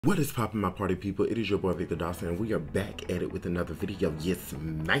What is poppin', my party people? It is your boy Victor Dawson, and we are back at it with another video. Yes,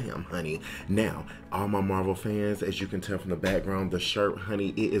 ma'am, honey. Now, all my Marvel fans, as you can tell from the background, the shirt,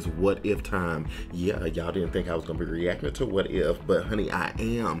 honey, it is What If time. Yeah, y'all didn't think I was gonna be reacting to What If, but honey, I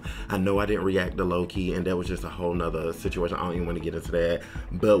am. I know I didn't react to Loki, and that was just a whole nother situation. I don't even want to get into that,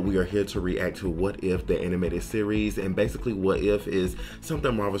 but we are here to react to What If, the animated series, and basically What If is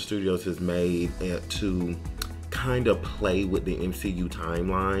something Marvel Studios has made to kind of play with the MCU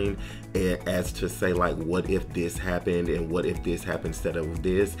timeline as to say, like, what if this happened and what if this happened instead of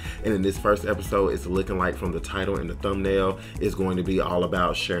this. And in this first episode, it's looking like, from the title and the thumbnail, it's going to be all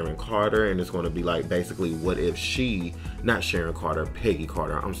about Sharon Carter, and it's going to be like basically what if she, not Sharon Carter, Peggy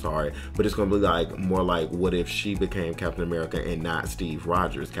Carter, I'm sorry, but it's going to be like more like what if she became Captain America and not Steve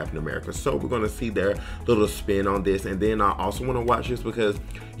Rogers Captain America. So we're going to see their little spin on this. And then I also want to watch this because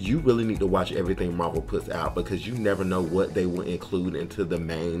you really need to watch everything Marvel puts out, because you never know what they will include into the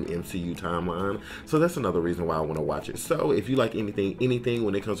main MCU timeline. So that's another reason why I want to watch it. So if you like anything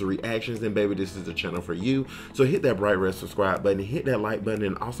when it comes to reactions, then baby, this is the channel for you. So hit that bright red subscribe button, hit that like button,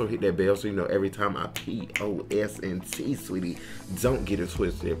 and also hit that bell so you know every time I POSNT, sweetie. Don't get it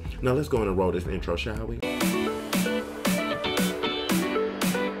twisted. Now let's go on and roll this intro, shall we?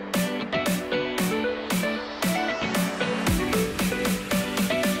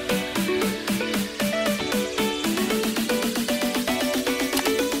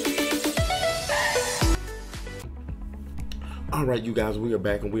 Alright, you guys, we are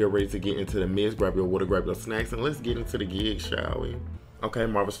back and we are ready to get into the mix. Grab your water, grab your snacks, and let's get into the gig, shall we? Okay,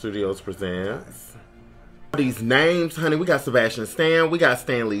 Marvel Studios presents these names, honey. We got Sebastian Stan, we got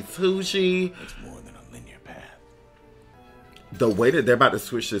Stanley Tucci. It's more than a linear path. The way that they're about to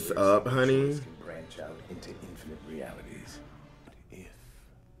switch this up, honey. Can branch out into infinite realities. If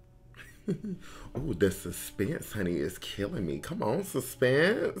Oh, the suspense, honey, is killing me. Come on,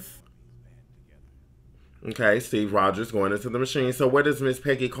 suspense. Okay, Steve Rogers going into the machine. So where does Miss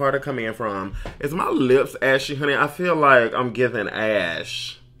Peggy Carter come in from? Is my lips ashy, honey? I feel like I'm giving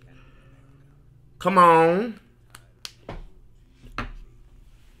ash. Come on.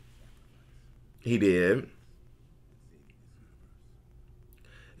 He did.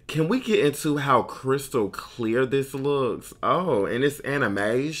 Can we get into how crystal clear this looks? Oh, and it's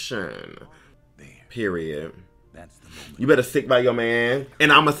animation. Period. that's the moment. You better stick by your man.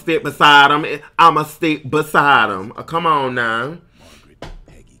 And I'ma stick beside him. I'ma stick beside him. Come on now. Margaret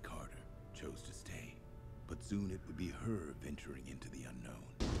Peggy Carter chose to stay, but soon it would be her venturing into the unknown.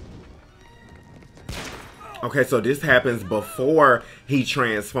 Okay, so this happens before he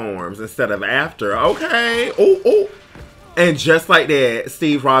transforms instead of after. Okay. Oh, oh. And just like that,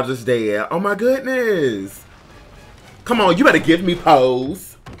 Steve Rogers dead. Oh my goodness. Come on, you better give me pose.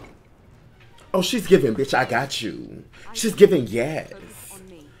 Oh, she's giving, bitch, I got you. She's giving yes.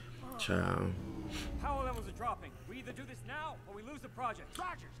 Child. Power levels are dropping. We either do this now or we lose the project.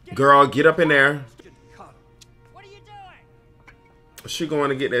 Rogers, Girl, get up in there. what are you doing? She going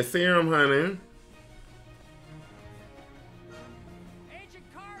to get that serum, honey. Agent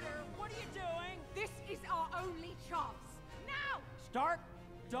Carter, what are you doing? This is our only chance. Now! Stark,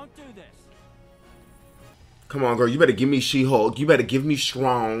 don't do this. Come on, girl. You better give me She-Hulk. You better give me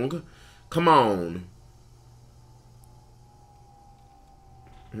strong. Come on.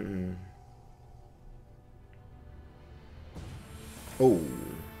 Oh.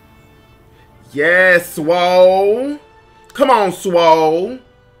 Yes, Swole. Come on, Swole. Did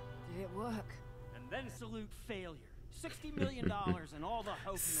it work? And then salute failure. $60 million and all the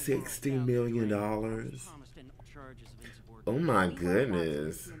hope $60 million. Oh my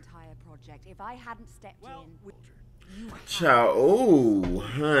goodness. The entire project. If I hadn't stepped in, Child, oh,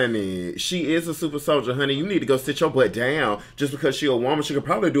 honey. She is a super soldier, honey. You need to go sit your butt down. Just because she a woman, she could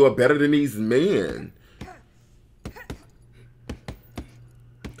probably do it better than these men.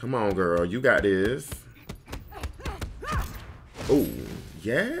 Come on, girl. You got this. Oh,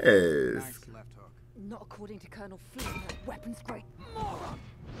 yes. Nice left hook. not according to Colonel Flynn, weapons grade moron.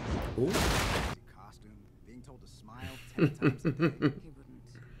 Ooh. Costume, being told to smile 10 times a day. He wouldn't.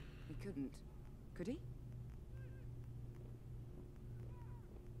 He couldn't. Could he?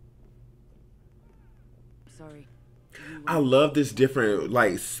 Sorry. I love this different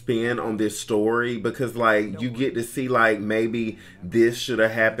like spin on this story, because like you get to see like maybe this should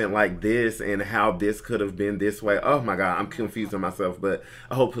have happened like this and how this could have been this way. Oh my god, I'm confusing myself, but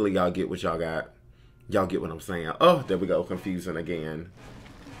hopefully y'all get what y'all got. Y'all get what I'm saying. Oh, there we go, confusing again.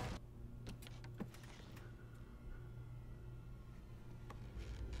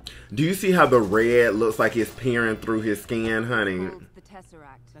 Do you see how the red looks like it's peering through his skin, honey? The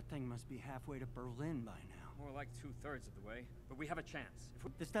Tesseract. That thing must be halfway to Berlin by now. More like 2/3 of the way, but we have a chance.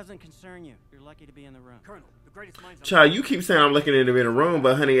 This doesn't concern you. You're lucky to be in the room. Colonel, the greatest minds. Child, you keep saying I'm looking at him in the room,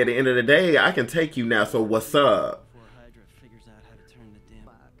 but honey, at the end of the day, I can take you now. So what's up? Before Hydra figures out how to turn the damn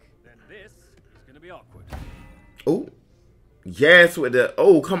back. Then this is gonna be awkward. Oh, yes, with the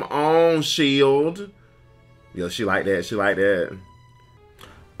come on, Shield. Yo, she like that. She like that.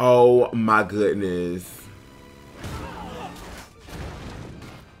 Oh my goodness.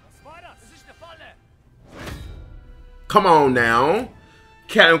 Come on now.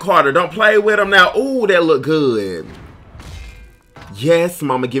 Captain Carter, don't play with him now. Ooh, that look good. Yes,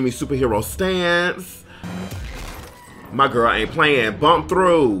 mama, give me superhero stance. My girl ain't playing. Bump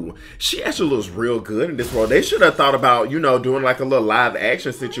through. She actually looks real good in this role. They should have thought about, you know, doing like a little live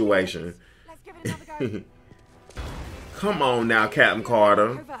action situation. Let's give it another go. Come on now, Captain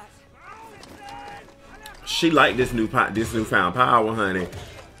Carter. She like this newfound power, honey.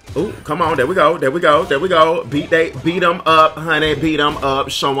 Ooh, come on, there we go, there we go, there we go. Beat them up, honey, beat them up.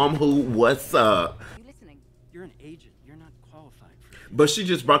 Show them what's up. You listening? You're an agent. You're not qualified for it. But she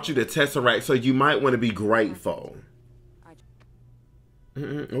just brought you the Tesseract, so you might want to be grateful.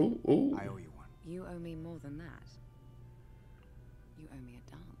 Ooh, ooh. I owe you one. You owe me more than that. You owe me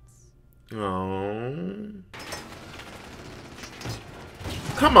a dance. Oh.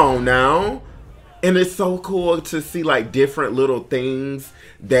 Come on now. And it's so cool to see like different little things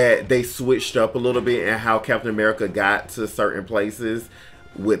that they switched up a little bit and how Captain America got to certain places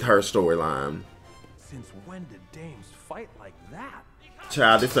with her storyline. Since when did dames fight like that?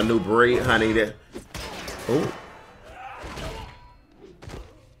 Child, it's a new breed, honey. That. Oh.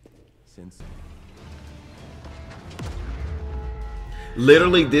 Since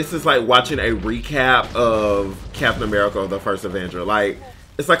Literally, this is like watching a recap of Captain America, the first Avenger. Like,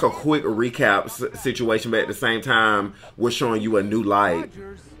 it's like a quick recap situation, but at the same time, we're showing you a new light.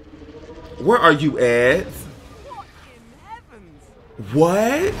 Where are you at? what in heavens?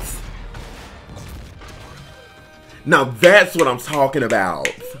 What? Now that's what I'm talking about.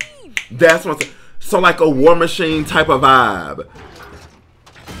 That's what I'm so like a War Machine type of vibe.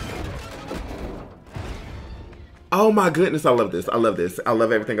 Oh my goodness, I love this. I love this. I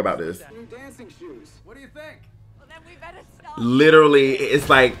love everything about this. New dancing shoes. What do you think? Well, then we better start. Literally, it's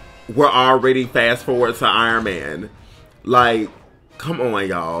like we're already fast forward to Iron Man. Like, come on,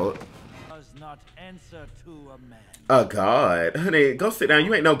 y'all. Does not answer to a man. A god. Honey, go sit down.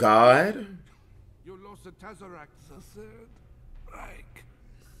 You ain't no god. You lost the Tesseract, the Third Reich.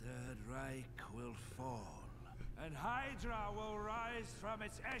 Third Reich will fall. And Hydra will rise from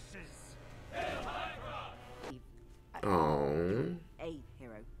its ashes. Hail Hydra! Oh. A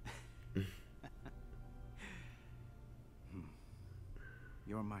hero.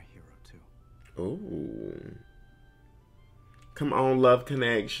 You're my hero, too. Ooh. Come on, love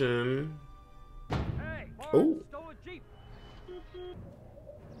connection. Hey, Ooh. stole a Jeep.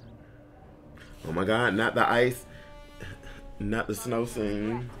 Oh my god, not the ice. Not the snow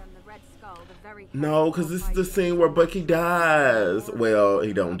scene. No, because this is the scene where Bucky dies. Well,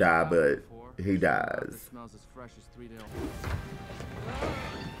 he don't die, but he dies. Smells as fresh as 3 days.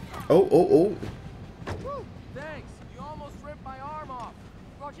 Oh, oh, oh. Thanks. You almost ripped my arm off.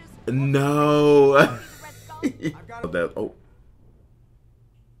 Rogers. No. I've got That, oh.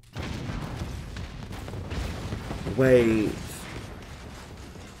 Wait.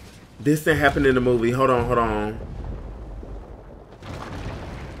 This didn't happen in the movie. Hold on, hold on.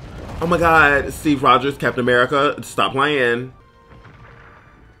 Oh my god, Steve Rogers, Captain America, stop playing.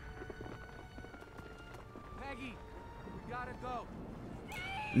 Peggy, we gotta go.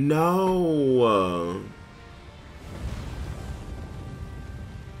 No.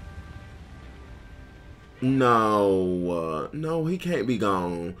 No. No, he can't be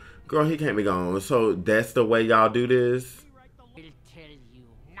gone. Girl, he can't be gone. So that's the way y'all do this? We'll tell you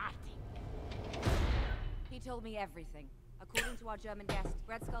nothing. He told me everything. According to our German guest,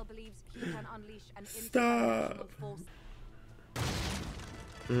 Red Skull believes he can unleash an Stop. interdimensional force.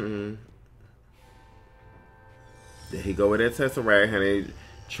 There he go with that Tesseract, honey.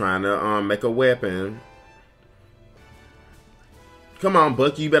 Trying to make a weapon. Come on,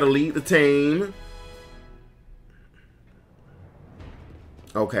 Bucky, you better lead the team.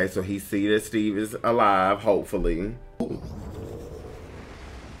 Okay, so he see that Steve is alive, hopefully. Ooh.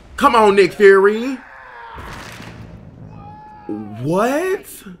 Come on, Nick Fury. What?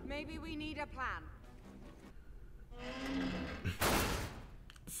 Maybe we need a plan.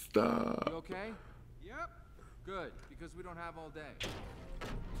 Stop. You okay? Yep. Good, because we don't have all day.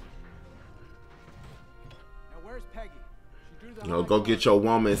 Now where's Peggy? She drew the No, go get your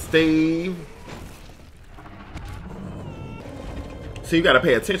woman, Steve. So you gotta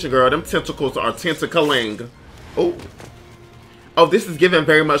pay attention, girl. Them tentacles are tentacling. Oh. Oh, this is giving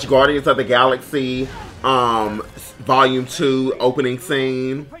very much Guardians of the Galaxy, Volume 2 opening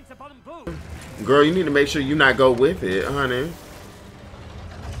scene. Girl, you need to make sure you not go with it, honey.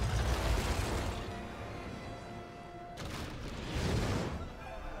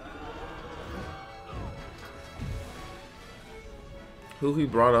 Who he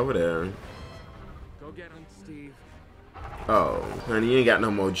brought over there? Go get him, Steve. Oh, honey, you ain't got no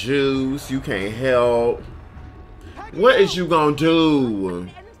more juice. You can't help. What is you gonna do?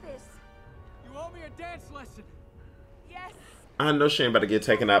 End this. You owe me a dance lesson. Yes. I know she ain't about to get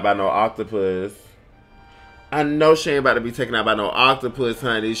taken out by no octopus. I know she ain't about to be taken out by no octopus,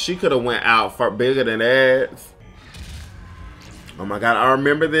 honey. She could have went out for bigger than that. Oh my God, I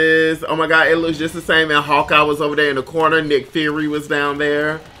remember this. Oh my God, it looks just the same. And Hawkeye was over there in the corner. Nick Fury was down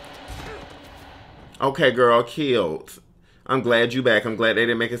there. Okay, girl, killed. I'm glad you back. I'm glad they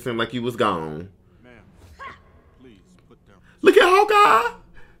didn't make it seem like you was gone. Ma'am, please put down. Look at Hawkeye.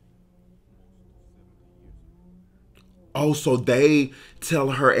 Oh, so they tell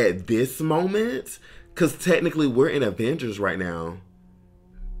her at this moment? Because technically we're in Avengers right now.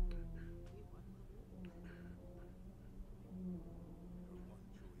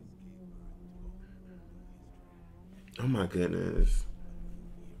 Oh my goodness.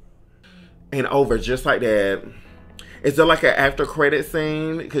 And over just like that. Is there like an after credit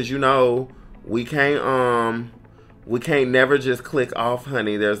scene? Because you know, we can't never just click off,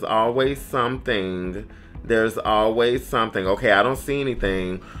 honey. There's always something. There's always something. Okay, I don't see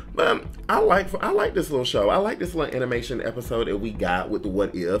anything. But I like this little show. I like this little animation episode that we got with the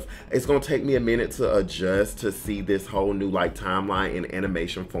What If. It's gonna take me a minute to adjust to see this whole new like timeline in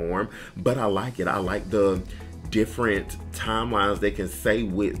animation form. But I like it. I like the different timelines they can say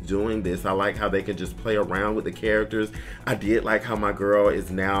with doing this. I like how they can just play around with the characters. I did like how my girl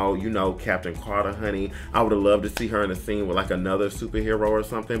is now, you know, Captain Carter, honey. I would have loved to see her in a scene with like another superhero or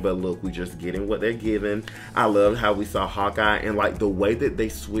something, but look, we just getting what they're giving. I love how we saw Hawkeye and like the way that they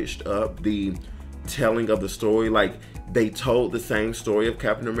switched up the telling of the story. Like they told the same story of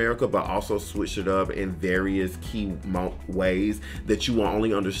Captain America, but also switched it up in various key ways that you will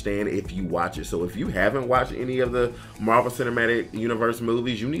only understand if you watch it. So if you haven't watched any of the Marvel Cinematic Universe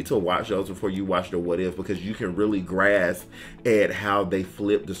movies, you need to watch those before you watch the What If, because you can really grasp at how they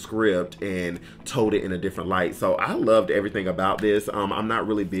flipped the script and told it in a different light. So I loved everything about this. I'm not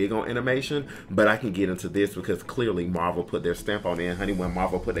really big on animation, but I can get into this because clearly Marvel put their stamp on it. And honey, when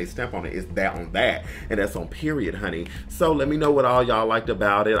Marvel put their stamp on it, it's that on that. And that's on period, honey. So let me know what all y'all liked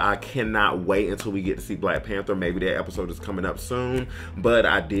about it. I cannot wait until we get to see Black Panther. Maybe that episode is coming up soon. But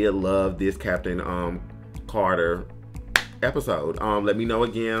I did love this Captain Carter episode. Let me know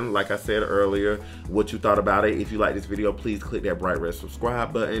again, like I said earlier, what you thought about it. If you like this video, please click that bright red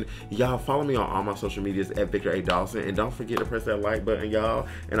subscribe button. Y'all follow me on all my social medias at Victor A Dawson. And don't forget to press that like button, y'all.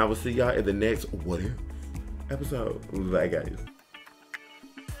 And I will see y'all in the next What If episode. Bye, guys.